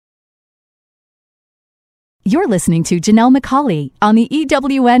You're listening to Janelle McCauley on the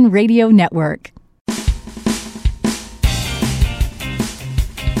EWN Radio Network.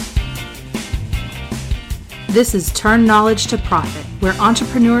 This is Turn Knowledge to Profit, where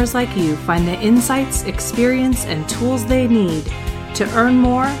entrepreneurs like you find the insights, experience, and tools they need to earn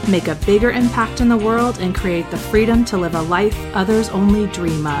more, make a bigger impact in the world, and create the freedom to live a life others only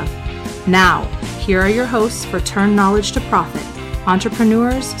dream of. Now, here are your hosts for Turn Knowledge to Profit,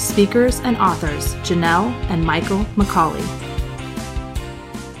 entrepreneurs, speakers, and authors, Janelle and Michael McCauley.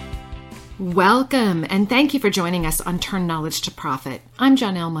 Welcome, and thank you for joining us on Turn Knowledge to Profit. I'm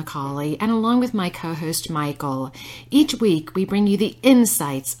Janelle McCauley, and along with my co-host Michael, each week we bring you the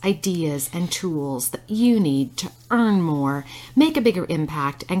insights, ideas, and tools that you need to earn more, make a bigger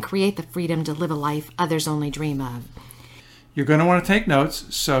impact, and create the freedom to live a life others only dream of. You're going to want to take notes,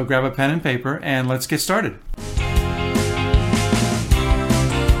 so grab a pen and paper, and let's get started.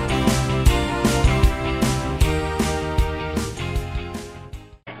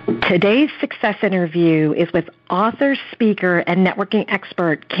 Today's success interview is with author, speaker, and networking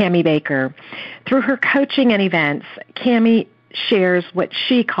expert Cami Baker. Through her coaching and events, Cami shares what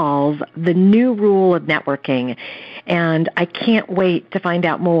she calls the new rule of networking, and I can't wait to find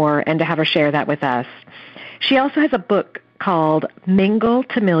out more and to have her share that with us. She also has a book called Mingle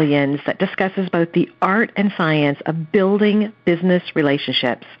to Millions that discusses both the art and science of building business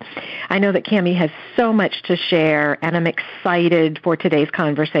relationships. I know that Cami has so much to share, and I'm excited for today's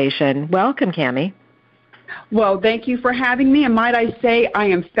conversation. Welcome, Cami. Well, thank you for having me, and might I say I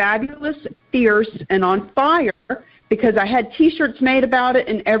am fabulous, fierce, and on fire because I had T-shirts made about it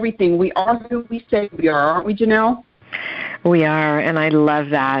and everything. We are who we say we are, aren't we, Janelle? We are, and I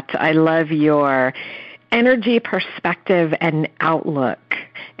love that. I love your energy, perspective, and outlook,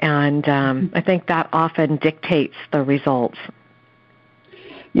 and I think that often dictates the results.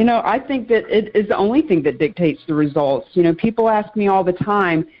 You know, I think that it is the only thing that dictates the results. You know, people ask me all the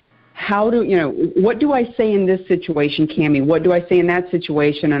time, what do I say in this situation, Cami? What do I say in that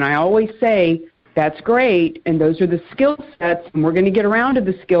situation? And I always say, that's great, and those are the skill sets, and we're going to get around to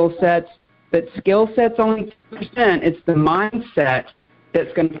the skill sets, but skill sets only 2%. It's the mindset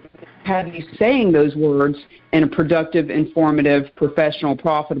that's going to have you saying those words in a productive, informative, professional,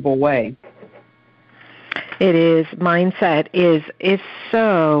 profitable way. It is. Mindset is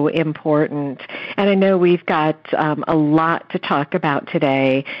so important. And I know we've got a lot to talk about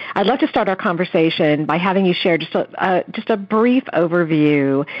today. I'd love to start our conversation by having you share just a brief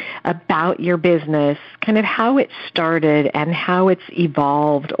overview about your business, kind of how it started and how it's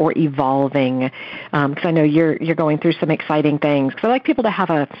evolved or evolving. Because I know you're going through some exciting things. Because I like people to have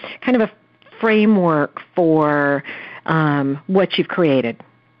a kind of a framework for what you've created.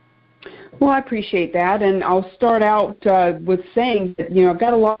 Well, I appreciate that, and I'll start out with saying that, I've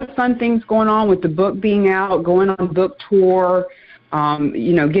got a lot of fun things going on with the book being out, going on book tour,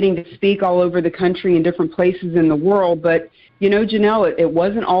 getting to speak all over the country in different places in the world. But, Janelle, it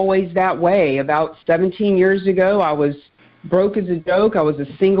wasn't always that way. About 17 years ago, I was broke as a joke. I was a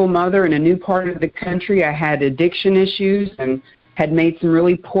single mother in a new part of the country. I had addiction issues and had made some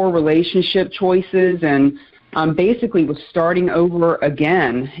really poor relationship choices, and basically was starting over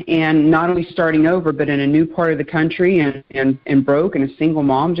again, and not only starting over, but in a new part of the country, and broke, and a single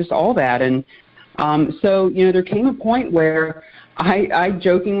mom, just all that. And so, there came a point where I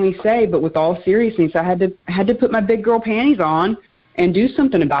jokingly say, but with all seriousness, I had to put my big girl panties on and do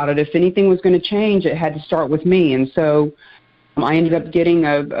something about it. If anything was going to change, it had to start with me. And so I ended up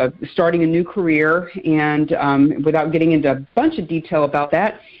starting a new career, and without getting into a bunch of detail about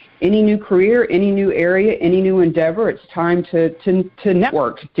that, any new career, any new area, any new endeavor, it's time to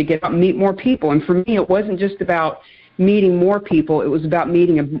network, to get out and meet more people. And for me, it wasn't just about meeting more people. It was about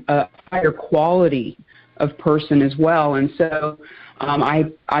meeting a higher quality of person as well. And so I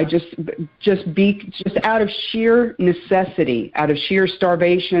just out of sheer necessity, out of sheer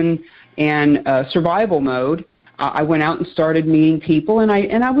starvation and survival mode, I went out and started meeting people, and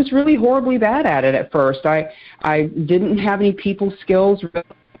I was really horribly bad at it at first. I didn't have any people skills to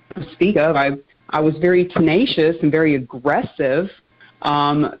speak of. I was very tenacious and very aggressive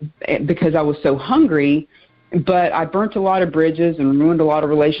because I was so hungry, but I burnt a lot of bridges and ruined a lot of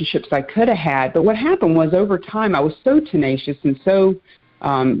relationships I could have had. But what happened was, over time, I was so tenacious and so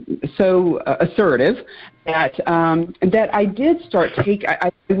assertive that I did start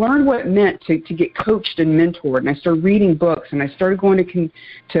I learned what it meant to get coached and mentored, and I started reading books, and I started going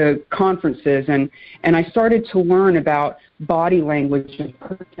to conferences, and I started to learn about body language and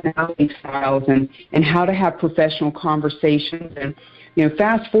personality styles and how to have professional conversations. And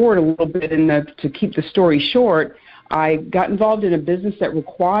fast forward a little bit to keep the story short, I got involved in a business that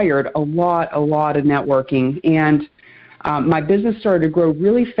required a lot of networking. And my business started to grow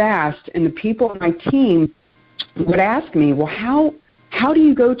really fast, and the people on my team would ask me, well, how do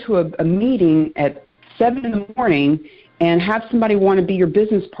you go to a meeting at 7 in the morning and have somebody want to be your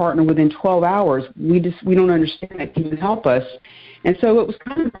business partner within 12 hours? We don't understand that. Can you help us? And so it was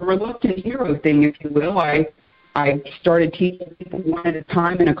kind of a reluctant hero thing, if you will. I started teaching people one at a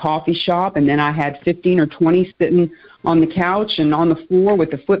time in a coffee shop, and then I had 15 or 20 sitting on the couch and on the floor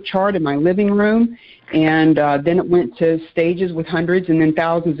with a flip chart in my living room. And then it went to stages with hundreds and then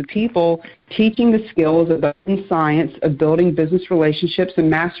thousands of people, teaching the skills of the science of building business relationships and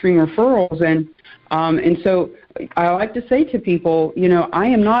mastering referrals. And so I like to say to people, I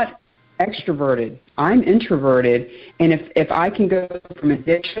am not extroverted. I'm introverted. And if I can go from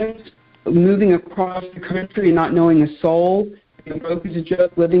addictions, moving across the country and not knowing a soul, being broke as a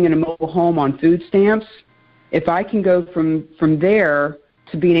joke, living in a mobile home on food stamps, if I can go from there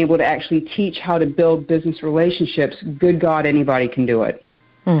to being able to actually teach how to build business relationships, good God, anybody can do it.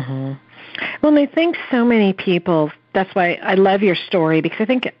 Mm-hmm. Well, and I think so many people, that's why I love your story, because I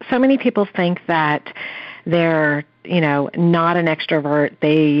think so many people think that they're, not an extrovert,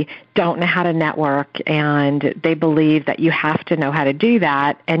 they don't know how to network, and they believe that you have to know how to do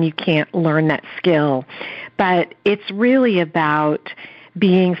that, and you can't learn that skill. But it's really about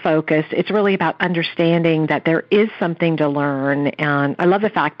being focused. It's really about understanding that there is something to learn. And I love the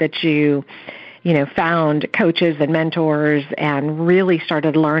fact that you found coaches and mentors and really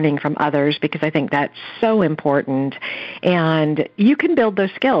started learning from others, because I think that's so important. And you can build those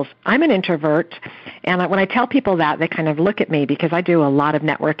skills. I'm an introvert, and when I tell people that, they kind of look at me, because I do a lot of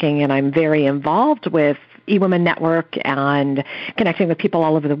networking and I'm very involved with eWomen Network and connecting with people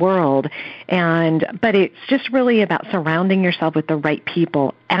all over the world. But it's just really about surrounding yourself with the right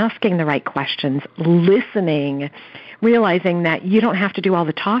people, asking the right questions, listening, realizing that you don't have to do all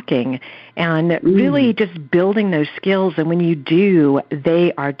the talking, and really just building those skills. And when you do,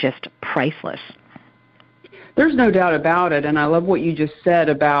 they are just priceless. There's no doubt about it, and I love what you just said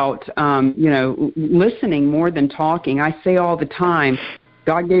about, listening more than talking. I say all the time,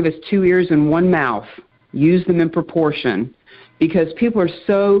 God gave us 2 ears and 1 mouth. Use them in proportion, because people are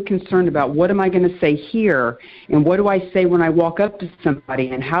so concerned about what am I going to say here, and what do I say when I walk up to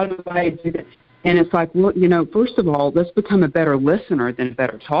somebody, and how do I do that? And it's like, well, first of all, let's become a better listener than a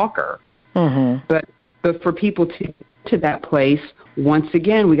better talker. Mm-hmm. But for people to that place, once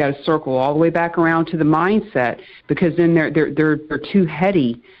again, we got to circle all the way back around to the mindset, because then they're too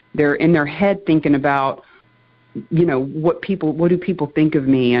heady. They're in their head thinking about, what do people think of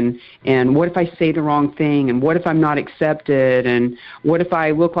me, and what if I say the wrong thing, and what if I'm not accepted, and what if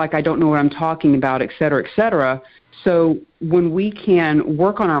I look like I don't know what I'm talking about, et cetera, et cetera. So when we can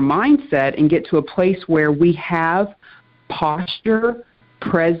work on our mindset and get to a place where we have posture,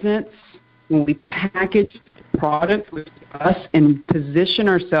 presence, when we package the product with us and position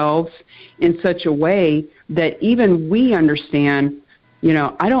ourselves in such a way that even we understand,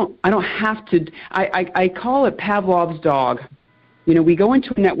 I don't have to, I call it Pavlov's dog. We go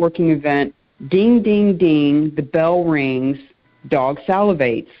into a networking event, ding, ding, ding, the bell rings, dog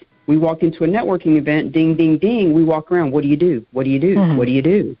salivates. We walk into a networking event, ding, ding, ding, we walk around, what do you do? What do you do? Mm-hmm. What do you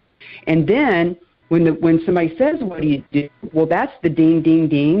do? And then when somebody says, what do you do? Well, that's the ding, ding,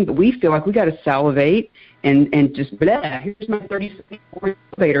 ding, but we feel like we got to salivate and just, blah, here's my 30-second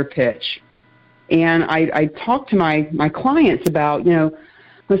elevator pitch. And I talk to my clients about,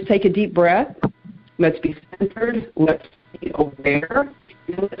 let's take a deep breath, let's be centered, let's be aware,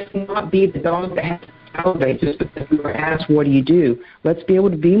 and let's not be the dog that has to salivate just because we were asked, what do you do? Let's be able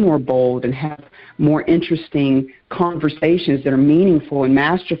to be more bold and have more interesting conversations that are meaningful and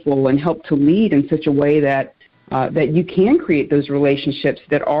masterful and help to lead in such a way that you can create those relationships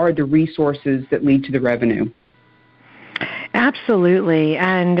that are the resources that lead to the revenue. Absolutely.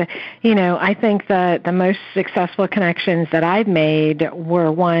 And, I think that the most successful connections that I've made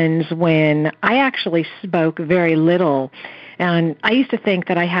were ones when I actually spoke very little. And I used to think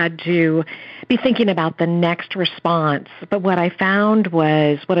that I had to be thinking about the next response. But what I found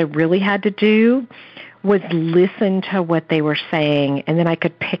was what I really had to do was listen to what they were saying, and then I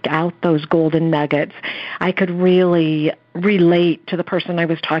could pick out those golden nuggets. I could really relate to the person I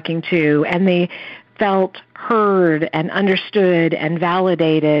was talking to, and they felt heard and understood and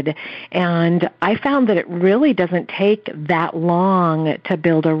validated. And I found that it really doesn't take that long to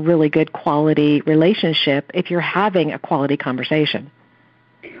build a really good quality relationship if you're having a quality conversation.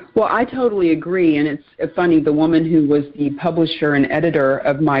 Well, I totally agree. And it's funny, the woman who was the publisher and editor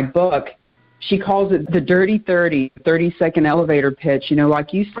of my book, she calls it the dirty 30-second elevator pitch.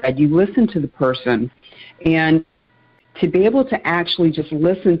 Like you said, you listen to the person. And to be able to actually just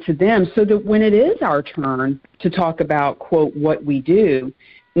listen to them so that when it is our turn to talk about, quote, what we do.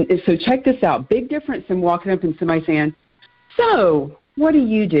 So check this out. Big difference in walking up and somebody saying, so what do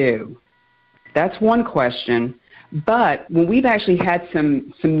you do? That's one question. But when we've actually had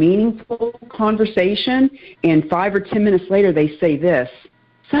some meaningful conversation and 5 or 10 minutes later they say this,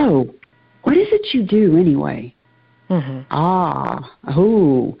 so what is it you do anyway? Now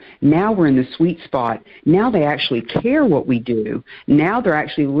we're in the sweet spot. Now they actually care what we do. Now they're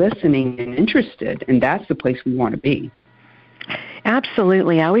actually listening and interested, and that's the place we want to be.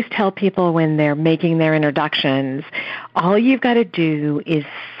 Absolutely. I always tell people when they're making their introductions, all you've got to do is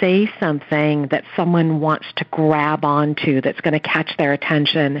say something that someone wants to grab onto that's going to catch their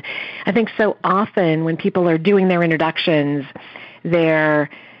attention. I think so often when people are doing their introductions, they're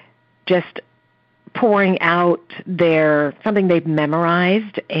just pouring out something they've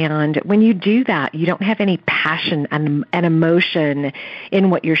memorized, and when you do that, you don't have any passion and emotion in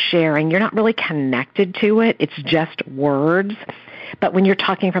what you're sharing. You're not really connected to it. It's just words. But when you're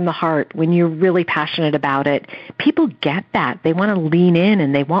talking from the heart, when you're really passionate about it, people get that. They want to lean in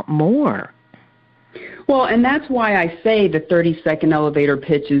and they want more. Well, and that's why I say the 30-second elevator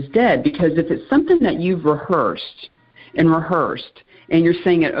pitch is dead, because if it's something that you've rehearsed, and you're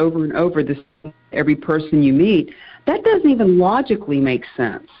saying it over and over, every person you meet, that doesn't even logically make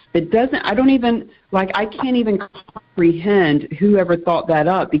sense. It doesn't, I can't even comprehend whoever thought that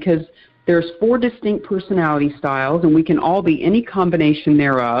up, because there's 4 distinct personality styles, and we can all be any combination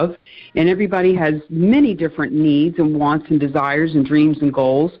thereof, and everybody has many different needs and wants and desires and dreams and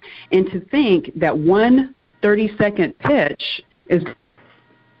goals, and to think that one 30-second pitch is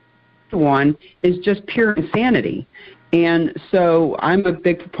just pure insanity. And so I'm a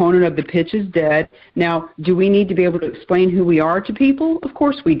big proponent of the pitch is dead. Now, do we need to be able to explain who we are to people? Of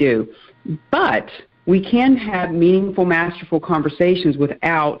course we do. But we can have meaningful, masterful conversations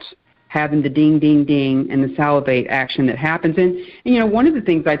without having the ding, ding, ding and the salivate action that happens. And one of the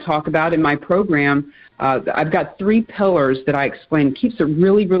things I talk about in my program, I've got 3 pillars that I explain. It keeps it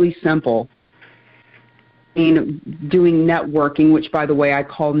really, really simple. Doing networking, which, by the way, I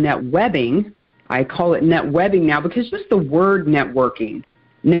call net webbing. I call it net webbing now because just the word networking,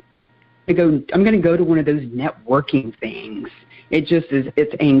 I'm going to go to one of those networking things. It just is,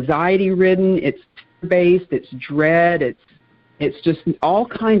 it's anxiety-ridden, it's fear-based, it's dread, it's just all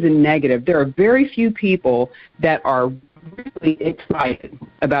kinds of negative. There are very few people that are really excited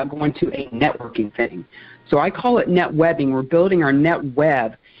about going to a networking thing. So I call it net webbing. We're building our net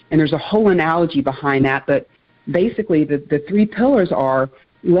web, and there's a whole analogy behind that, but basically the 3 pillars are,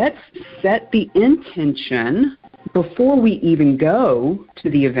 let's set the intention before we even go to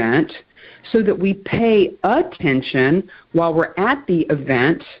the event so that we pay attention while we're at the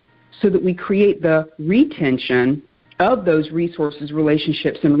event so that we create the retention of those resources,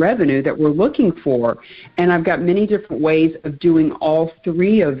 relationships, and revenue that we're looking for. And I've got many different ways of doing all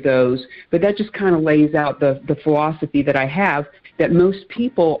 3 of those, but that just kind of lays out the philosophy that I have, that most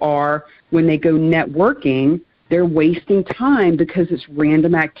people are, when they go networking, they're wasting time because it's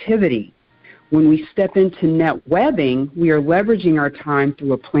random activity. When we step into net webbing, we are leveraging our time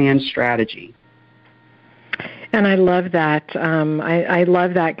through a planned strategy. And I love that. I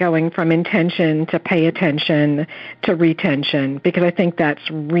love that, going from intention to pay attention to retention, because I think that's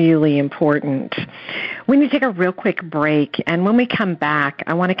really important. We need to take a real quick break, and when we come back,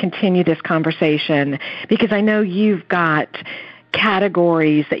 I want to continue this conversation because I know you've got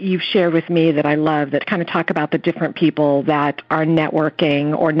categories that you've shared with me that I love that kind of talk about the different people that are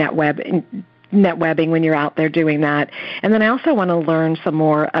networking or net webbing when you're out there doing that. And then I also want to learn some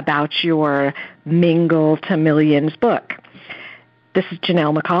more about your Mingle to Millions book. This is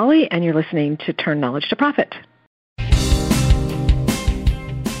Janelle McCauley, and you're listening to Turn Knowledge to Profit.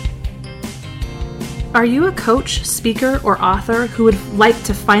 Are you a coach, speaker, or author who would like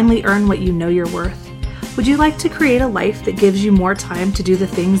to finally earn what you know you're worth? Would you like to create a life that gives you more time to do the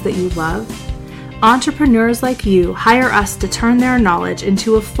things that you love? Entrepreneurs like you hire us to turn their knowledge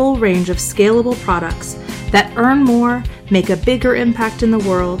into a full range of scalable products that earn more, make a bigger impact in the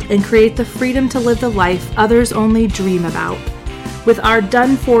world, and create the freedom to live the life others only dream about. With our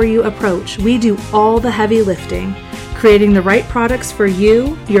done-for-you approach, we do all the heavy lifting, creating the right products for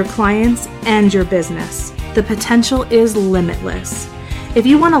you, your clients, and your business. The potential is limitless. If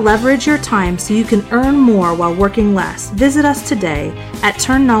you want to leverage your time so you can earn more while working less, visit us today at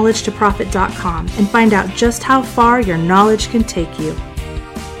turnknowledgetoprofit.com and find out just how far your knowledge can take you.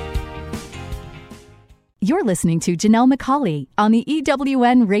 You're listening to Janelle McCauley on the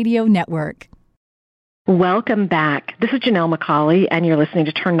EWN Radio Network. Welcome back. This is Janelle McCauley, and you're listening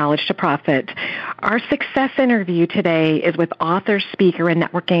to Turn Knowledge to Profit. Our success interview today is with author, speaker, and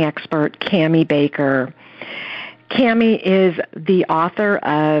networking expert Cami Baker. Cami is the author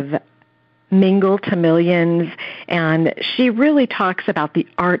of Mingle to Millions, and she really talks about the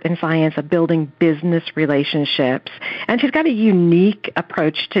art and science of building business relationships. And she's got a unique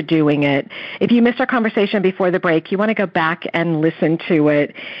approach to doing it. If you missed our conversation before the break, you want to go back and listen to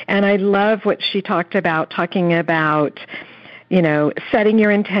it. And I love what she talked about, talking about, setting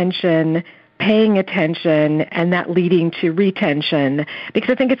your intention, paying attention, and that leading to retention, because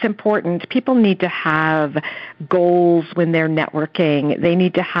I think it's important. People need to have goals when they're networking. They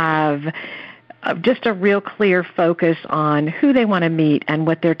need to have just a real clear focus on who they want to meet and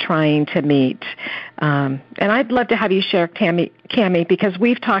what they're trying to meet. And I'd love to have you share, Cami, because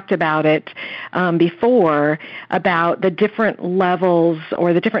we've talked about it before, about the different levels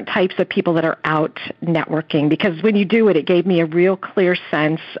or the different types of people that are out networking, because when you do it, it gave me a real clear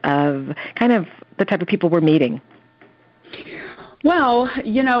sense of kind of the type of people we're meeting. Well,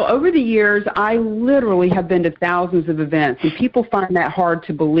 over the years, I literally have been to thousands of events, and people find that hard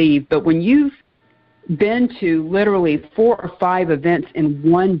to believe. But when you've been to literally 4 or 5 events in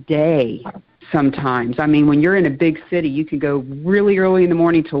one day sometimes, I mean, when you're in a big city, you can go really early in the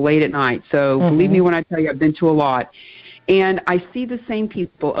morning till late at night. So believe me when I tell you, I've been to a lot. And I see the same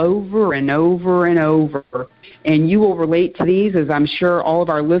people over and over and over. And you will relate to these, as I'm sure all of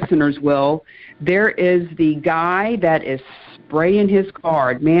our listeners will. There is the guy that is spraying his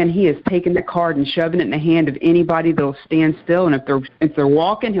card. Man, he is taking the card and shoving it in the hand of anybody that'll stand still. And if they're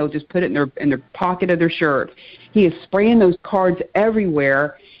walking, he'll just put it in their pocket of their shirt. He is spraying those cards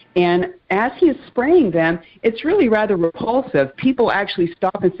everywhere. And as he is spraying them, it's really rather repulsive. People actually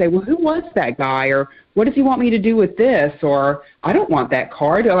stop and say, well, who was that guy? Or what does he want me to do with this? Or I don't want that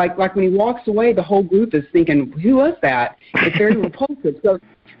card. Or like when he walks away, the whole group is thinking, who was that? It's very repulsive.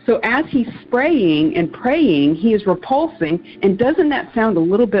 So as he's spraying and praying, he is repulsing. And doesn't that sound a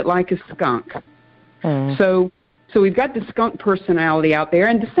little bit like a skunk? So we've got the skunk personality out there.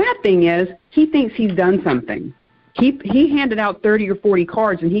 And the sad thing is, he thinks he's done something. He handed out 30 or 40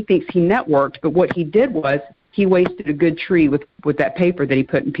 cards, and he thinks he networked, but what he did was he wasted a good tree with that paper that he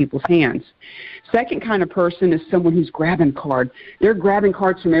put in people's hands. Second kind of person is someone who's grabbing cards. They're grabbing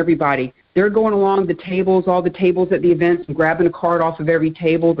cards from everybody. They're going along the tables, all the tables at the events, and grabbing a card off of every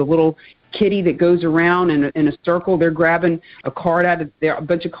table. The little kitty that goes around in a circle, they're grabbing a card out of there, a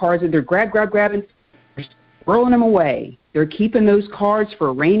bunch of cards, and they're grabbing, throwing them away. They're keeping those cards for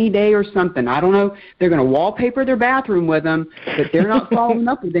a rainy day or something. I don't know. They're going to wallpaper their bathroom with them, but they're not following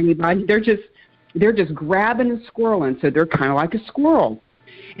up with anybody. They're just grabbing and squirreling, so they're kind of like a squirrel.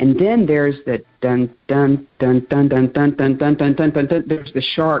 And then there's the dun dun dun dun dun dun dun dun dun dun dun dun. There's the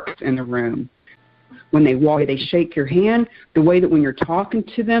sharks in the room. When they walk, they shake your hand. The way that when you're talking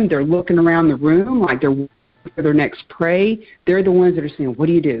to them, they're looking around the room like they're waiting for their next prey. They're the ones that are saying, "What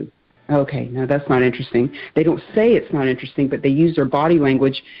do you do?" Okay, no, that's not interesting. They don't say it's not interesting, but they use their body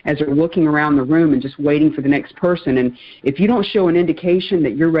language as they're looking around the room and just waiting for the next person. And if you don't show an indication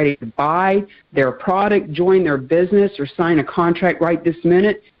that you're ready to buy their product, join their business, or sign a contract right this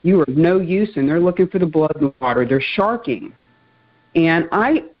minute, you are of no use, and they're looking for the blood in the water. They're sharking. And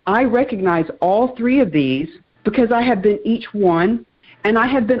I recognize all 3 of these because I have been each one, and I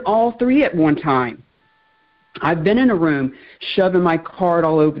have been all 3 at one time. I've been in a room shoving my card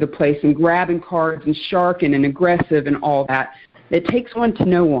all over the place and grabbing cards and sharking and aggressive and all that. It takes one to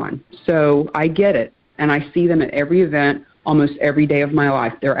know one. So I get it, and I see them at every event almost every day of my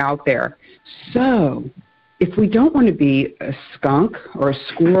life. They're out there. So if we don't want to be a skunk or a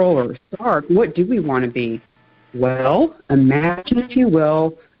squirrel or a shark, what do we want to be? Well, imagine, if you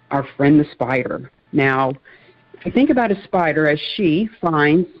will, our friend the spider. Now, if you think about a spider as she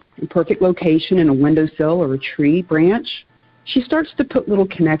finds a perfect location in a windowsill or a tree branch, she starts to put little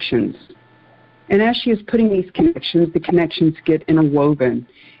connections. And as she is putting these connections, the connections get interwoven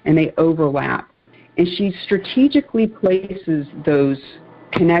and they overlap. And she strategically places those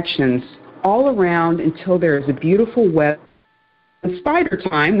connections all around until there is a beautiful web. In spider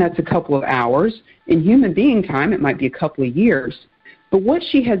time, that's a couple of hours. In human being time, it might be a couple of years. But what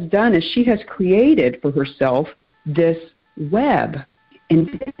she has done is she has created for herself this web. And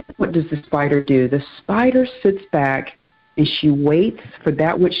then what does the spider do? The spider sits back and she waits for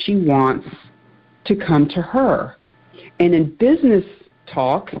that which she wants to come to her. And in business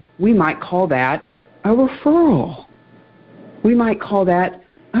talk, we might call that a referral. We might call that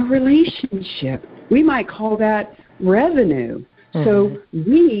a relationship. We might call that revenue. Mm-hmm. So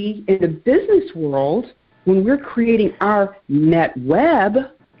we, in the business world, when we're creating our net web,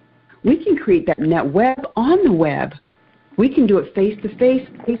 we can create that net web on the web. We can do it face-to-face,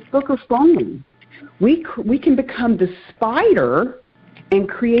 Facebook or phone. We can become the spider and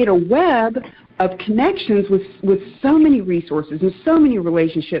create a web of connections with so many resources and so many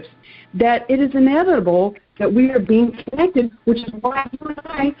relationships that it is inevitable that we are being connected, which is why you and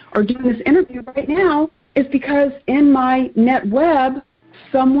I are doing this interview right now, is because in my net web,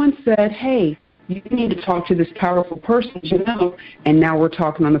 someone said, hey, you need to talk to this powerful person, and now we're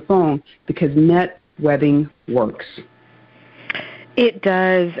talking on the phone because net webbing works. It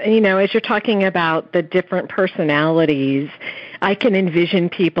does. As you're talking about the different personalities, I can envision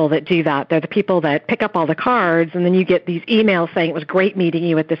people that do that. They're the people that pick up all the cards, and then you get these emails saying it was great meeting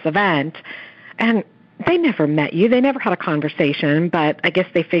you at this event. And they never met you. They never had a conversation, but I guess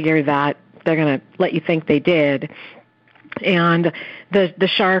they figure that they're going to let you think they did. And the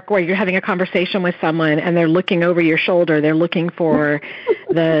shark, where you're having a conversation with someone and they're looking over your shoulder, they're looking for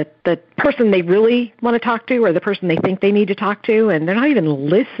the person they really want to talk to or the person they think they need to talk to, and they're not even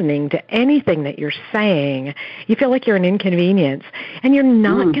listening to anything that you're saying. You feel like you're an inconvenience, and you're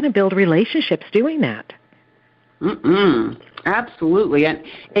not going to build relationships doing that. Absolutely.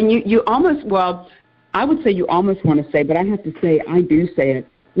 And you almost, well, I would say you almost want to say, but I have to say I do say it.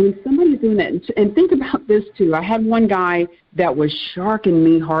 When somebody's doing that, and think about this too, I had one guy that was sharking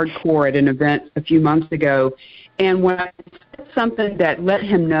me hardcore at an event a few months ago, and when I said something that let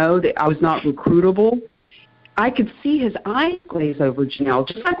him know that I was not recruitable, I could see his eyes glaze over, Janelle.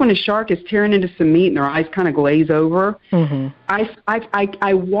 Just like when a shark is tearing into some meat and their eyes kind of glaze over. Mm-hmm.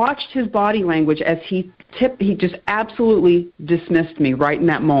 I watched his body language as he just absolutely dismissed me right in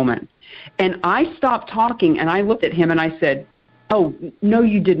that moment. And I stopped talking, and I looked at him, and I said, oh, no,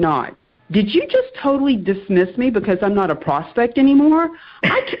 you did not. Did you just totally dismiss me because I'm not a prospect anymore?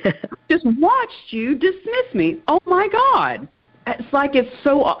 I just watched you dismiss me. Oh, my God. It's like it's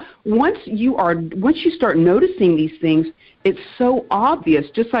so once you start noticing these things, it's so obvious,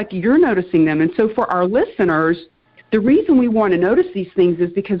 just like you're noticing them. And so for our listeners, the reason we want to notice these things is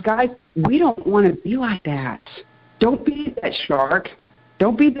because, guys, we don't want to be like that. Don't be that shark.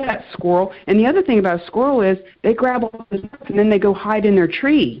 Don't be that squirrel. And the other thing about a squirrel is they grab all this stuff and then they go hide in their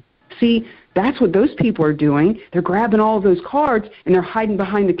tree. See, that's what those people are doing. They're grabbing all of those cards and they're hiding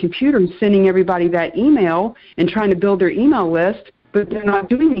behind the computer and sending everybody that email and trying to build their email list, but they're not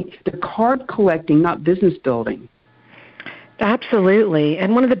doing it. They're card collecting, not business building. Absolutely.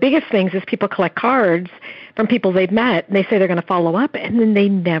 And one of the biggest things is people collect cards from people they've met, and they say they're going to follow up, and then they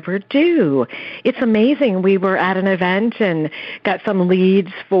never do. It's amazing. We were at an event and got some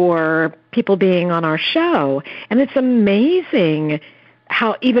leads for people being on our show, and it's amazing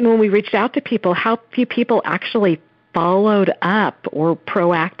how even when we reached out to people, how few people actually followed up or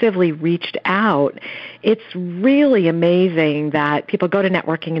proactively reached out. It's really amazing that people go to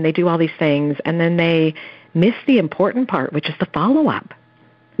networking and they do all these things, and then they miss the important part, which is the follow-up.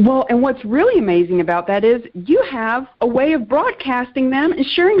 Well, and what's really amazing about that is you have a way of broadcasting them and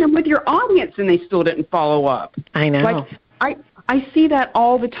sharing them with your audience, and they still didn't follow up. I know. Like, I see that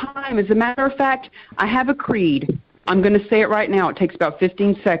all the time. As a matter of fact, I have a creed. I'm going to say it right now. It takes about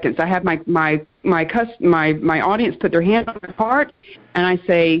 15 seconds. I have my audience put their hand on their heart, and I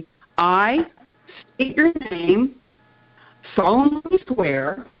say, I state your name, solemnly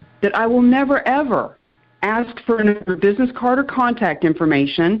swear that I will never, ever ask for another business card or contact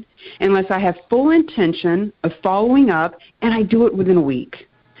information unless I have full intention of following up, and I do it within a week.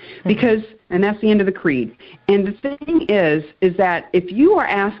 Because, and that's the end of the creed. And the thing is that if you are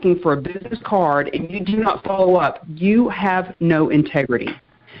asking for a business card and you do not follow up, you have no integrity.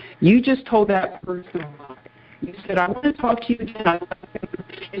 You just told that person, you said, I want to talk to you again.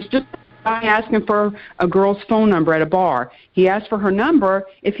 It's just a guy asking for a girl's phone number at a bar. He asked for her number.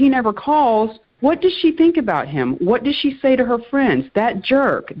 If he never calls, what does she think about him? What does she say to her friends? That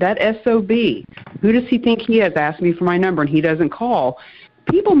jerk, that SOB. Who does he think he is? Ask me for my number, and he doesn't call.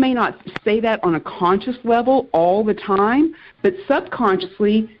 People may not say that on a conscious level all the time, but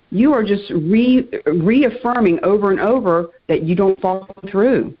subconsciously you are just reaffirming over and over that you don't follow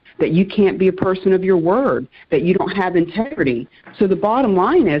through, that you can't be a person of your word, that you don't have integrity. So the bottom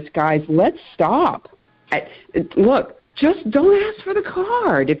line is, guys, let's stop. Look, just don't ask for the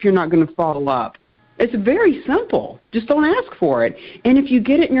card if you're not going to follow up. It's very simple. Just don't ask for it. And if you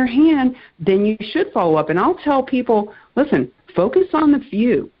get it in your hand, then you should follow up. And I'll tell people, listen, focus on the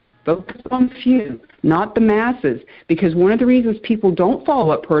few. Focus on the few, not the masses. Because one of the reasons people don't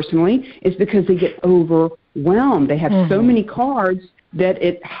follow up personally is because they get overwhelmed. They have so many cards that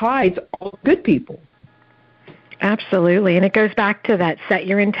it hides all good people. Absolutely. And it goes back to that set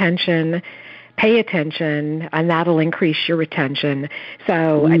your intention, pay attention, and that'll increase your retention.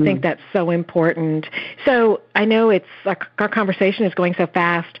 So I think that's so important. So I know our conversation is going so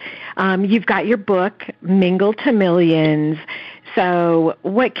fast. You've got your book, Mingle to Millions. So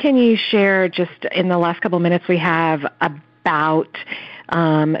what can you share just in the last couple of minutes we have about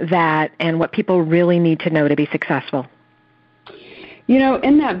that and what people really need to know to be successful?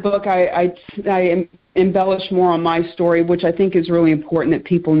 In that book, I embellish more on my story, which I think is really important that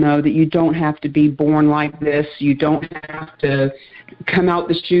people know that you don't have to be born like this. You don't have to come out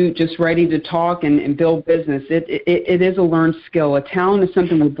the chute just ready to talk and build business. It is a learned skill. A talent is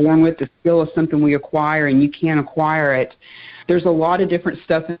something we're born with. A skill is something we acquire, and you can't acquire it. There's a lot of different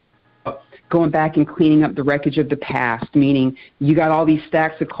stuff going back and cleaning up the wreckage of the past, meaning you got all these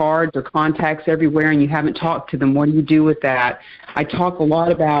stacks of cards or contacts everywhere and you haven't talked to them. What do you do with that? I talk a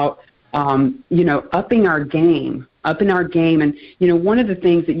lot about, upping our game. And, one of the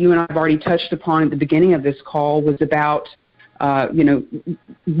things that you and I have already touched upon at the beginning of this call was about,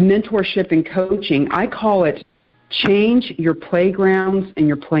 mentorship and coaching. I call it change your playgrounds and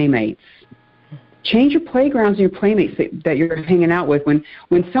your playmates. Change your playgrounds and your playmates that you're hanging out with. When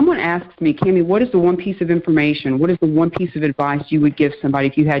someone asks me, Cami, what is the one piece of information, what is the one piece of advice you would give somebody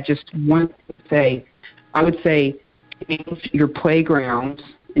if you had just one thing to say, I would say change your playgrounds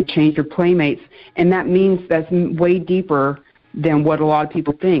and change your playmates. And that means that's way deeper than what a lot of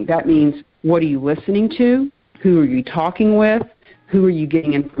people think. That means what are you listening to? Who are you talking with? Who are you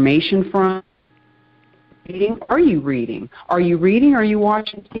getting information from? Are you reading? Are you reading or are you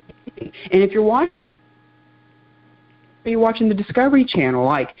watching TV? And if you're watching the Discovery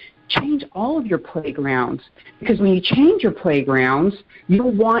Channel, change all of your playgrounds. Because when you change your playgrounds,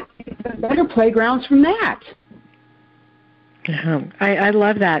 you'll want better playgrounds from that. I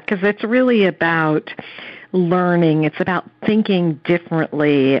love that because it's really about learning. It's about thinking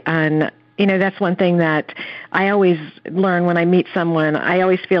differently. And, that's one thing that I always learn when I meet someone. I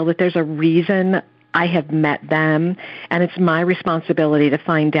always feel that there's a reason I have met them, and it's my responsibility to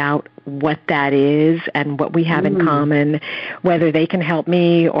find out what that is and what we have in common, whether they can help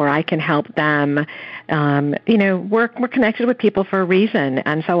me or I can help them. We're connected with people for a reason,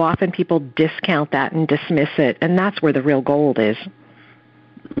 and so often people discount that and dismiss it, and that's where the real gold is.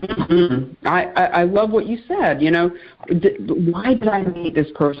 Mm-hmm. I love what you said. Why did I meet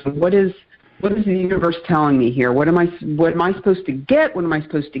this person? What is the universe telling me here? What am I supposed to get? What am I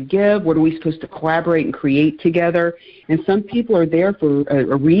supposed to give? What are we supposed to collaborate and create together? And some people are there for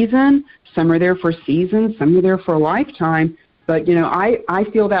a reason. Some are there for a season. Some are there for a lifetime. But, I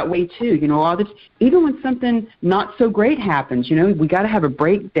feel that way too. A lot of this, even when something not so great happens, we got to have a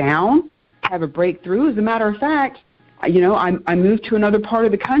breakdown, have a breakthrough. As a matter of fact, I moved to another part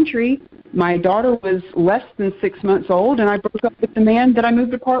of the country. My daughter was less than 6 months old, and I broke up with the man that I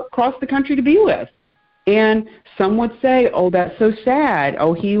moved across the country to be with. And some would say, oh, that's so sad.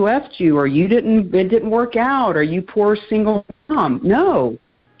 Oh, he left you, or it didn't work out, or you poor single mom. No.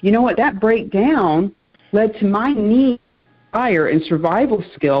 You know what? That breakdown led to my need, desire, and survival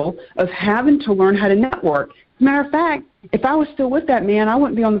skill of having to learn how to network. As a matter of fact, if I was still with that man, I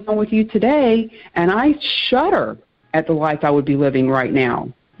wouldn't be on the phone with you today, and I shudder at the life I would be living right now.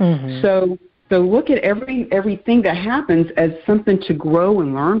 Mm-hmm. So look at everything that happens as something to grow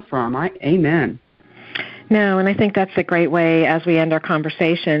and learn from. Amen. No, and I think that's a great way as we end our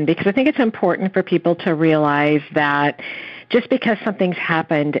conversation, because I think it's important for people to realize that just because something's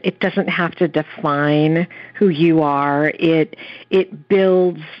happened, it doesn't have to define who you are. It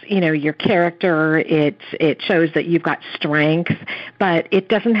builds, your character. It shows that you've got strength, but it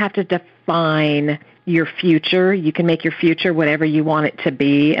doesn't have to define your future. You can make your future whatever you want it to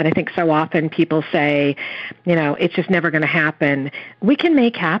be. And I think so often people say, it's just never going to happen. We can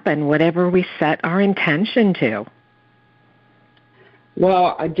make happen whatever we set our intention to.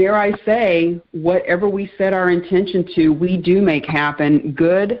 Well, dare I say, whatever we set our intention to, we do make happen,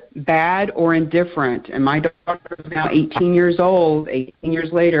 good, bad, or indifferent. And my daughter is now 18 years old, 18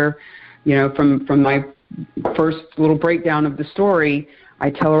 years later, from my first little breakdown of the story. I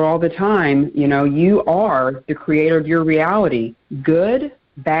tell her all the time, you are the creator of your reality. Good,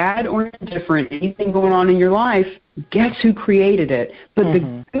 bad, or indifferent, anything going on in your life, guess who created it? But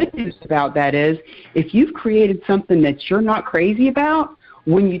the good news about that is if you've created something that you're not crazy about,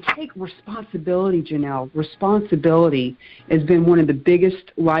 when you take responsibility, Janelle, responsibility has been one of the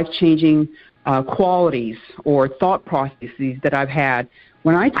biggest life-changing qualities or thought processes that I've had.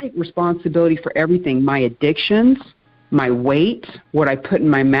 When I take responsibility for everything, my addictions, my weight, what I put in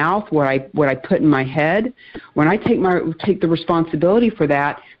my mouth, what I put in my head. When I take the responsibility for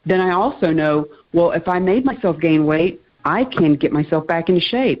that, then I also know, well, if I made myself gain weight, I can get myself back into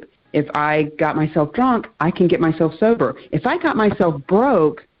shape. If I got myself drunk, I can get myself sober. If I got myself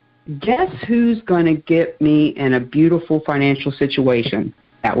broke, guess who's going to get me in a beautiful financial situation?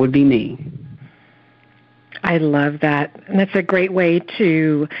 That would be me. I love that. And that's a great way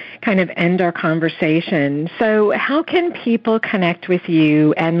to kind of end our conversation. So how can people connect with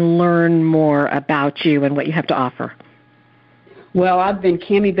you and learn more about you and what you have to offer? Well, I've been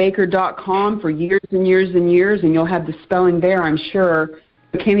CamiBaker.com for years and years and years, and you'll have the spelling there, I'm sure.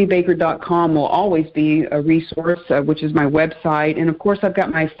 CamiBaker.com will always be a resource, which is my website. And, of course, I've got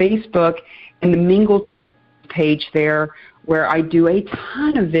my Facebook and the Mingle page there where I do a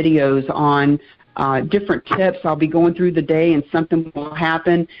ton of videos on different tips. I'll be going through the day and something will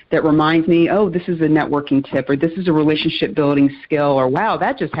happen that reminds me, oh, this is a networking tip, or this is a relationship building skill, or wow,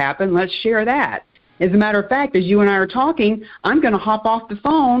 that just happened. Let's share that. As a matter of fact, as you and I are talking, I'm going to hop off the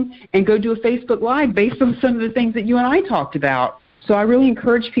phone and go do a Facebook Live based on some of the things that you and I talked about. So I really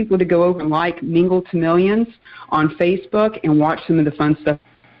encourage people to go over and like Mingle to Millions on Facebook and watch some of the fun stuff.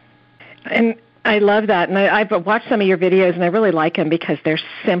 And I love that. And I've watched some of your videos, and I really like them because they're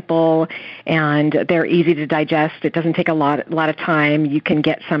simple and they're easy to digest. It doesn't take a lot of time. You can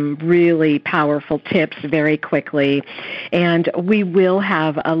get some really powerful tips very quickly. And we will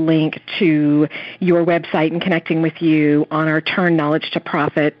have a link to your website and connecting with you on our Turn Knowledge to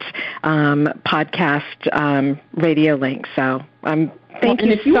Profit podcast radio link. So thank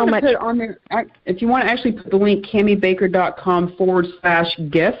you so much. If you want to actually put the link,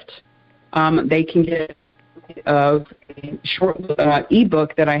 CamiBaker.com/gift, they can get a short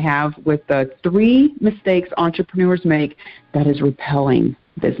ebook that I have with the 3 mistakes entrepreneurs make that is repelling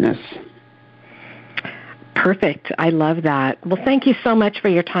business. Perfect. I love that. Well, thank you so much for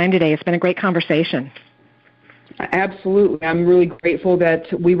your time today. It's been a great conversation. Absolutely. I'm really grateful that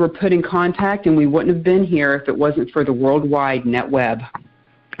we were put in contact, and we wouldn't have been here if it wasn't for the World Wide Net Web.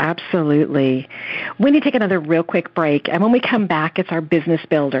 Absolutely. We need to take another real quick break, and when we come back, it's our business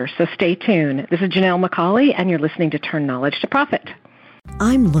builder, so stay tuned. This is Janelle McCauley, and you're listening to Turn Knowledge to Profit.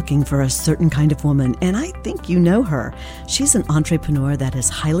 I'm looking for a certain kind of woman, and I think you know her. She's an entrepreneur that is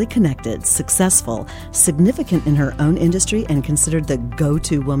highly connected, successful, significant in her own industry, and considered the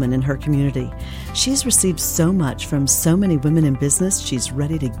go-to woman in her community. She's received so much from so many women in business, she's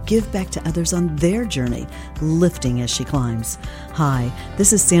ready to give back to others on their journey, lifting as she climbs. Hi,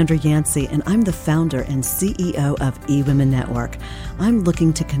 this is Sandra Yancey, and I'm the founder and CEO of eWomen Network. I'm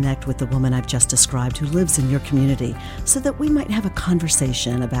looking to connect with the woman I've just described who lives in your community so that we might have a conversation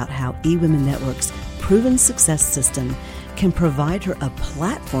about how eWomen Network's proven success system can provide her a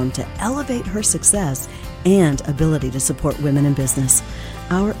platform to elevate her success and ability to support women in business.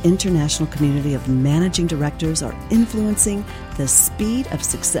 Our international community of managing directors are influencing the speed of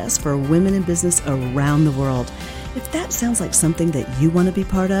success for women in business around the world. If that sounds like something that you want to be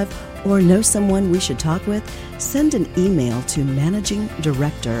part of or know someone we should talk with, send an email to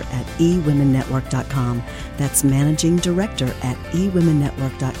managingdirector@ewomennetwork.com. That's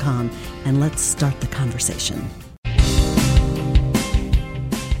managingdirector@ewomennetwork.com, and let's start the conversation.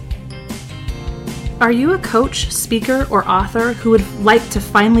 Are you a coach, speaker, or author who would like to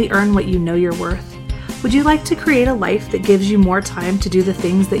finally earn what you know you're worth? Would you like to create a life that gives you more time to do the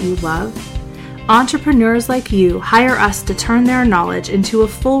things that you love? Entrepreneurs like you hire us to turn their knowledge into a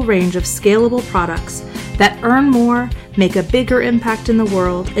full range of scalable products that earn more, make a bigger impact in the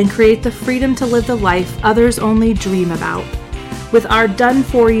world, and create the freedom to live the life others only dream about. With our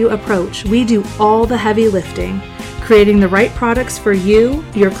done-for-you approach, we do all the heavy lifting, creating the right products for you,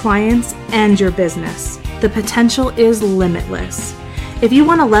 your clients, and your business. The potential is limitless. If you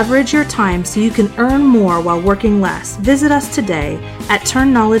want to leverage your time so you can earn more while working less, visit us today at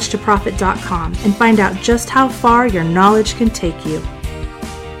turnknowledgetoprofit.com and find out just how far your knowledge can take you.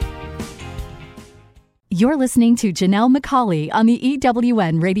 You're listening to Janelle McCauley on the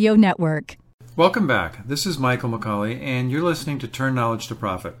EWN Radio Network. Welcome back. This is Michael McCauley, and you're listening to Turn Knowledge to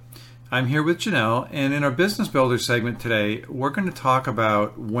Profit. I'm here with Janelle, and in our Business Builder segment today, we're going to talk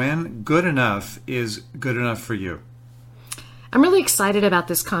about when good enough is good enough for you. I'm really excited about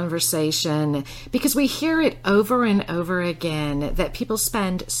this conversation because we hear it over and over again that people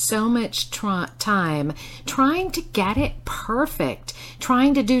spend so much time trying to get it perfect,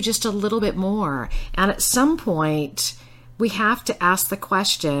 trying to do just a little bit more. And at some point, we have to ask the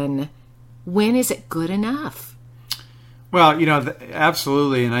question, when is it good enough? Well,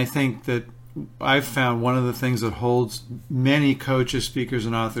 absolutely. And I think that I've found one of the things that holds many coaches, speakers,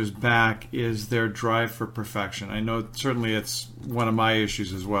 and authors back is their drive for perfection. I know certainly it's one of my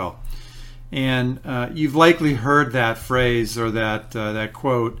issues as well. And you've likely heard that phrase or that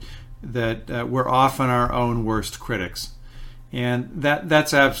quote that we're often our own worst critics. And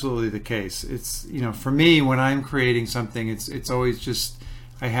that's absolutely the case. It's, for me, when I'm creating something, it's always just,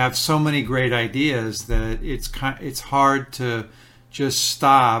 I have so many great ideas that it's hard to just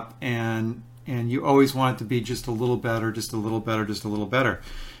stop, and you always want it to be just a little better, just a little better, just a little better.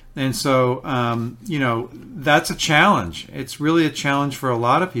 And so, that's a challenge. It's really a challenge for a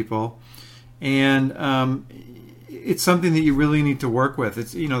lot of people. And it's something that you really need to work with.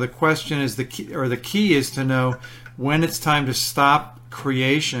 It's, the question is the key is to know when it's time to stop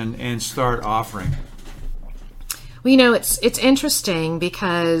creation and start offering. Well, it's interesting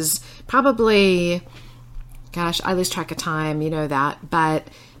because probably, gosh, I lose track of time, that, but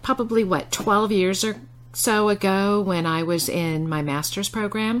probably 12 years or so ago when I was in my master's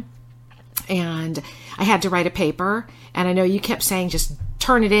program and I had to write a paper, and I know you kept saying just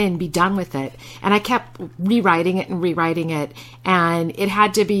turn it in, be done with it. And I kept rewriting it, and it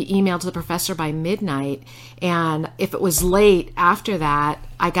had to be emailed to the professor by midnight. And if it was late after that,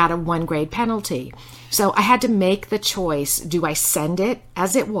 I got a 1 grade penalty. So I had to make the choice. Do I send it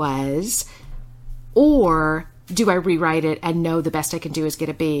as it was, or do I rewrite it and know the best I can do is get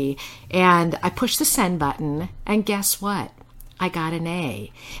a B? And I pushed the send button, and guess what? I got an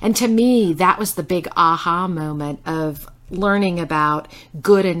A. And to me, that was the big aha moment of learning about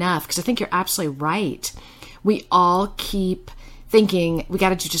good enough, because I think you're absolutely right. We all keep thinking we got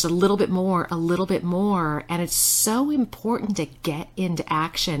to do just a little bit more, and it's so important to get into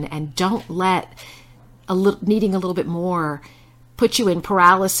action and don't let needing a little bit more put you in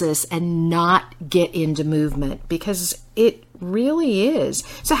paralysis and not get into movement, because it really is.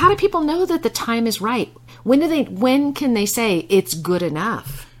 So how do people know that the time is right? When can they say it's good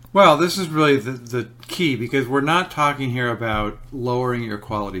enough? Well, this is really the key, because we're not talking here about lowering your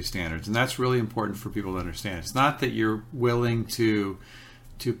quality standards, and that's really important for people to understand. It's not that you're willing to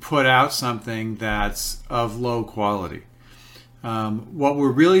put out something that's of low quality. What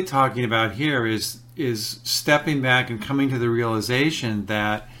we're really talking about here is stepping back and coming to the realization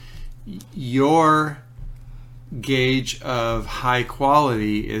that your gauge of high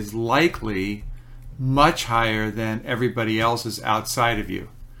quality is likely much higher than everybody else's outside of you.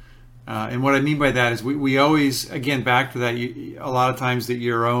 And what I mean by that is we always, again, back to that, a lot of times that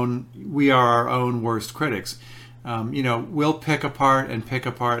we are our own worst critics. We'll pick apart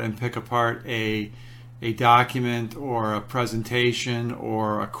a document or a presentation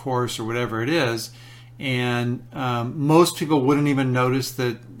or a course or whatever it is, and most people wouldn't even notice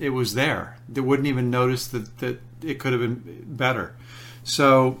that it was there. They wouldn't even notice that it could have been better.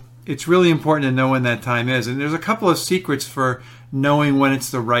 So it's really important to know when that time is. And there's a couple of secrets for knowing when it's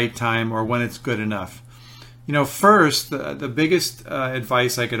the right time or when it's good enough. First, the biggest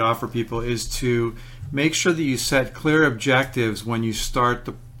advice I could offer people is to make sure that you set clear objectives when you start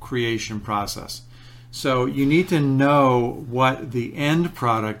the creation process. So you need to know what the end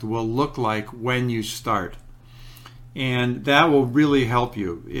product will look like when you start. And that will really help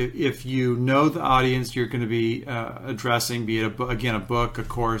you. If you know the audience you're going to be addressing, be it, a book, a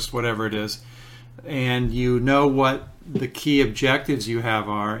course, whatever it is, and you know what the key objectives you have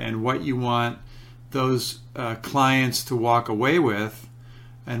are and what you want those clients to walk away with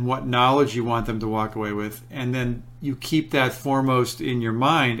and what knowledge you want them to walk away with, and then you keep that foremost in your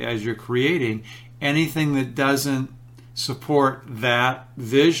mind as you're creating. Anything that doesn't support that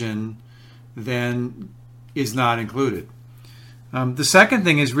vision then is not included. The second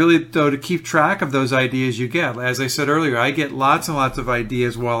thing is really, though, to keep track of those ideas you get. As I said earlier, I get lots and lots of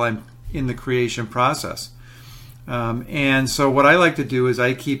ideas while I'm in the creation process. And so what I like to do is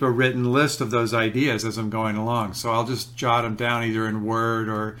I keep a written list of those ideas as I'm going along. So I'll just jot them down either in Word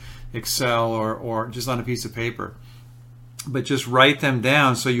or Excel or just on a piece of paper. But just write them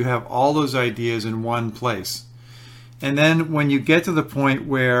down so you have all those ideas in one place. And then when you get to the point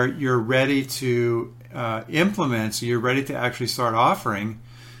where you're ready to implement, so you're ready to actually start offering,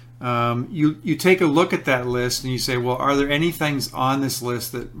 you take a look at that list and you say, well, are there any things on this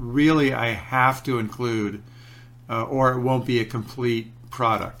list that really I have to include or it won't be a complete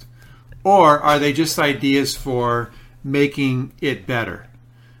product? Or are they just ideas for making it better?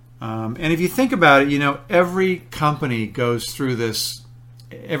 And if you think about it, every company goes through this,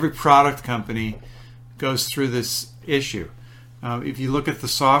 every product company goes through this issue. If you look at the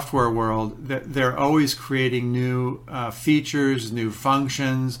software world, they're always creating new features, new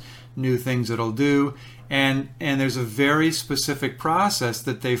functions, new things it'll do. And there's a very specific process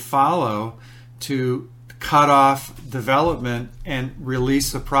that they follow to cut off development and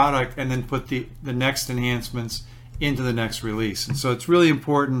release the product and then put the next enhancements into the next release. And so it's really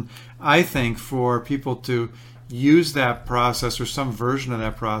important, I think, for people to use that process or some version of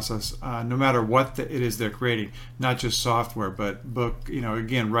that process, no matter what it is they're creating, not just software, but book,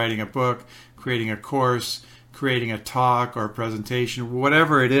 again, writing a book, creating a course, creating a talk or a presentation,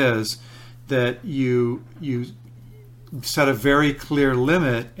 whatever it is, that you set a very clear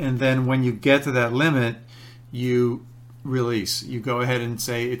limit, and then when you get to that limit, you release. You go ahead and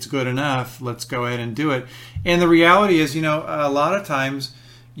say, it's good enough, let's go ahead and do it. And the reality is, a lot of times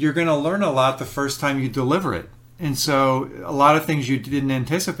you're going to learn a lot the first time you deliver it. And so a lot of things you didn't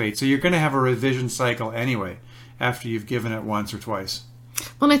anticipate. So you're going to have a revision cycle anyway after you've given it once or twice.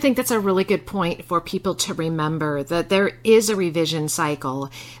 Well, and I think that's a really good point for people to remember, that there is a revision cycle,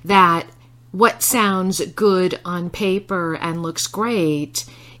 that what sounds good on paper and looks great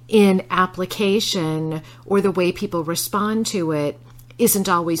in application or the way people respond to it isn't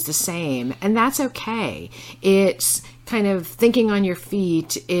always the same. And that's okay. It's kind of thinking on your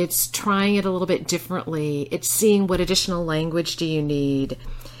feet. It's trying it a little bit differently. It's seeing what additional language do you need.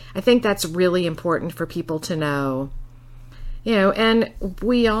 I think that's really important for people to know. And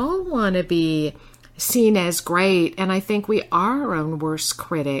we all want to be seen as great, and I think we are our own worst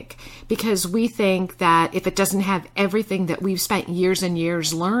critic, because we think that if it doesn't have everything that we've spent years and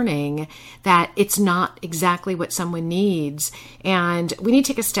years learning, that it's not exactly what someone needs. And we need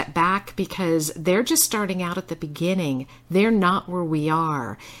to take a step back, because they're just starting out at the beginning. They're not where we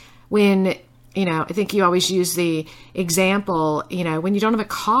are. When, I think you always use the example, when you don't have a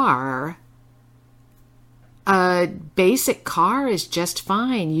car, a basic car is just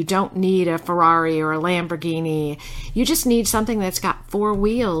fine. You don't need a Ferrari or a Lamborghini. You just need something that's got 4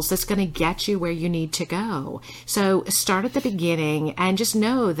 wheels that's going to get you where you need to go. So start at the beginning and just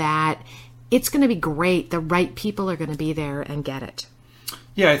know that it's going to be great. The right people are going to be there and get it.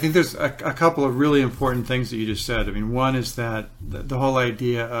 Yeah, I think there's a couple of really important things that you just said. I mean, one is that the whole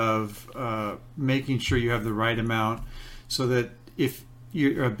idea of making sure you have the right amount, so that if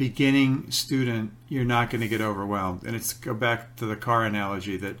you're a beginning student, you're not going to get overwhelmed. And it's go back to the car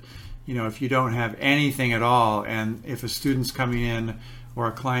analogy that, if you don't have anything at all, and if a student's coming in or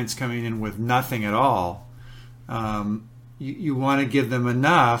a client's coming in with nothing at all, you want to give them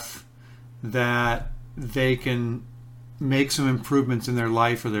enough that they can make some improvements in their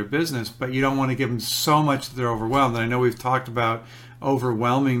life or their business, but you don't want to give them so much that they're overwhelmed. And I know we've talked about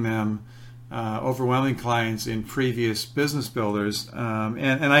overwhelming clients in previous business builders.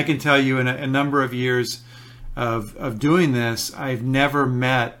 And I can tell you in a number of years of doing this, I've never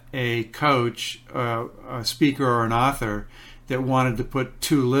met a coach, a speaker, or an author that wanted to put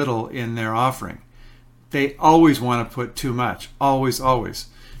too little in their offering. They always want to put too much, always, always.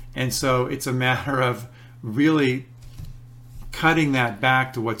 And so it's a matter of really cutting that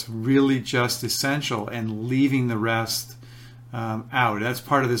back to what's really just essential and leaving the rest out. That's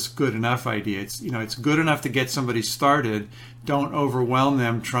part of this good enough idea. It's good enough to get somebody started. Don't overwhelm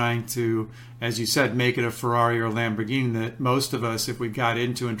them trying to, as you said, make it a Ferrari or a Lamborghini that most of us, if we got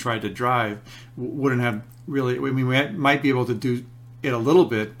into and tried to drive, wouldn't have really. I mean, we might be able to do it a little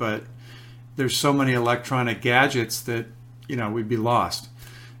bit, but there's so many electronic gadgets that we'd be lost.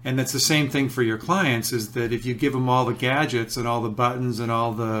 And that's the same thing for your clients, is that if you give them all the gadgets and all the buttons and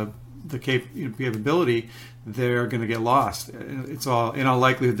all the capability, they're going to get lost. It's all, in all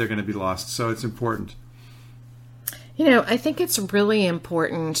likelihood, they're going to be lost. So it's important. I think it's really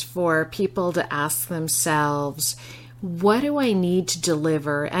important for people to ask themselves, what do I need to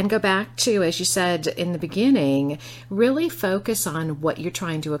deliver? And go back to, as you said in the beginning, really focus on what you're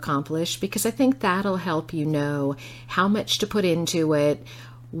trying to accomplish, because I think that'll help you know how much to put into it,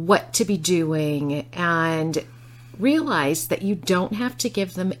 what to be doing, and realize that you don't have to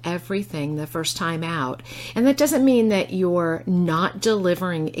give them everything the first time out. And that doesn't mean that you're not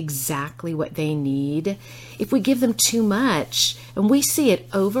delivering exactly what they need. If we give them too much, and we see it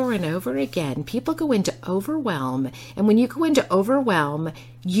over and over again, people go into overwhelm. And when you go into overwhelm,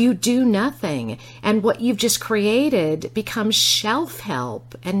 you do nothing. And what you've just created becomes shelf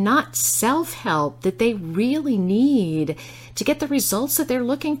help and not self-help that they really need to get the results that they're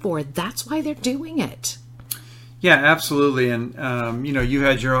looking for. That's why they're doing it. Yeah, absolutely. And, you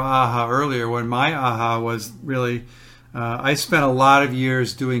had your aha earlier. When my aha was really, I spent a lot of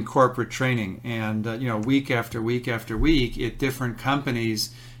years doing corporate training and, week after week after week at different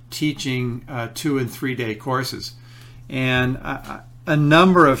companies teaching 2 and 3 day courses. And a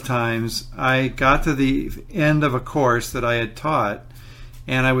number of times I got to the end of a course that I had taught,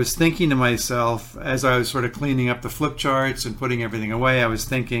 and I was thinking to myself, as I was sort of cleaning up the flip charts and putting everything away, I was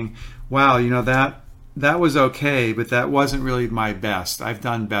thinking, wow, that was okay, but that wasn't really my best. I've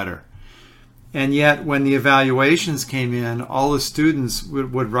done better. And yet, when the evaluations came in, all the students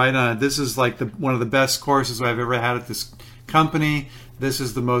would write on it, this is like one of the best courses I've ever had at this company. This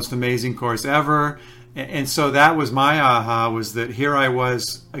is the most amazing course ever. And so that was my aha, was that here I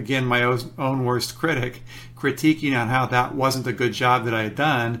was, again, my own worst critic, critiquing on how that wasn't a good job that I had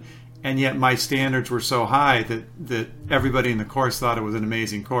done. And yet my standards were so high that everybody in the course thought it was an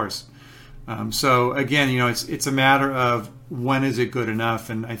amazing course. So again, it's a matter of when is it good enough.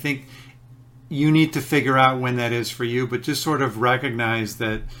 And I think you need to figure out when that is for you, but just sort of recognize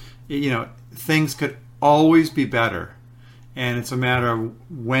that, things could always be better. And it's a matter of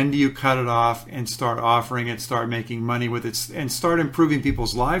when do you cut it off and start offering it, start making money with it, and start improving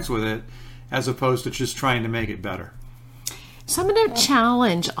people's lives with it, as opposed to just trying to make it better. So I'm going to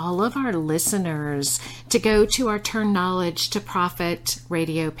challenge all of our listeners to go to our Turn Knowledge to Profit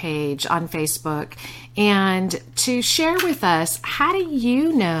radio page on Facebook and to share with us, how do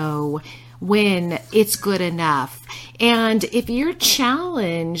you know when it's good enough? And if you're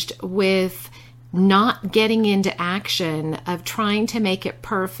challenged with not getting into action of trying to make it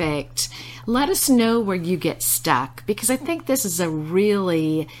perfect, let us know where you get stuck, because I think this is a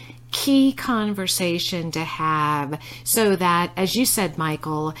really key conversation to have, so that, as you said,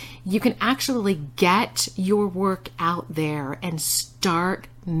 Michael, you can actually get your work out there and start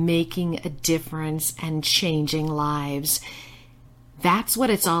making a difference and changing lives. That's what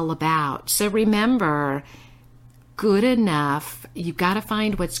it's all about. So remember, good enough, you got to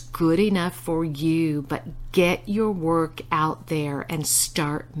find what's good enough for you, but get your work out there and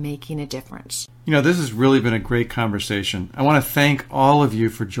start making a difference. This has really been a great conversation. I want to thank all of you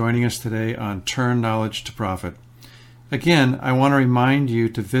for joining us today on Turn Knowledge to Profit. Again, I want to remind you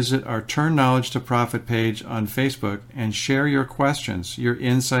to visit our Turn Knowledge to Profit page on Facebook and share your questions, your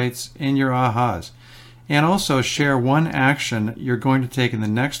insights, and your ahas. And also share one action you're going to take in the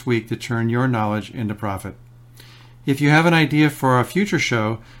next week to turn your knowledge into profit. If you have an idea for a future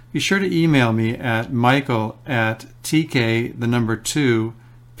show, be sure to email me at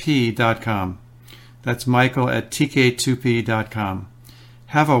michael@tk2p.com. That's michael@tk2p.com.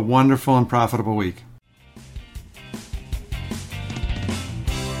 Have a wonderful and profitable week.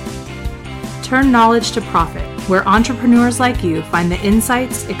 Turn Knowledge to Profit, where entrepreneurs like you find the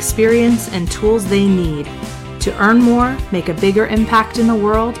insights, experience, and tools they need to earn more, make a bigger impact in the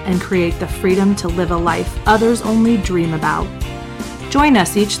world, and create the freedom to live a life others only dream about. Join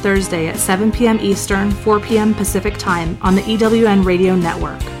us each Thursday at 7 p.m. Eastern, 4 p.m. Pacific Time on the EWN Radio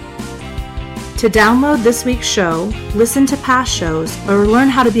Network. To download this week's show, listen to past shows, or learn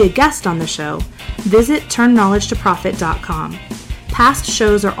how to be a guest on the show, visit turnknowledgetопроfit.com. Past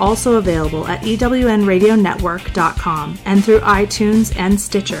shows are also available at ewnradionetwork.com and through iTunes and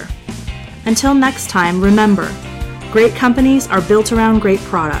Stitcher. Until next time, remember, great companies are built around great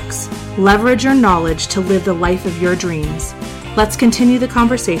products. Leverage your knowledge to live the life of your dreams. Let's continue the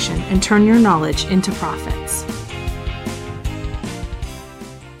conversation and turn your knowledge into profits.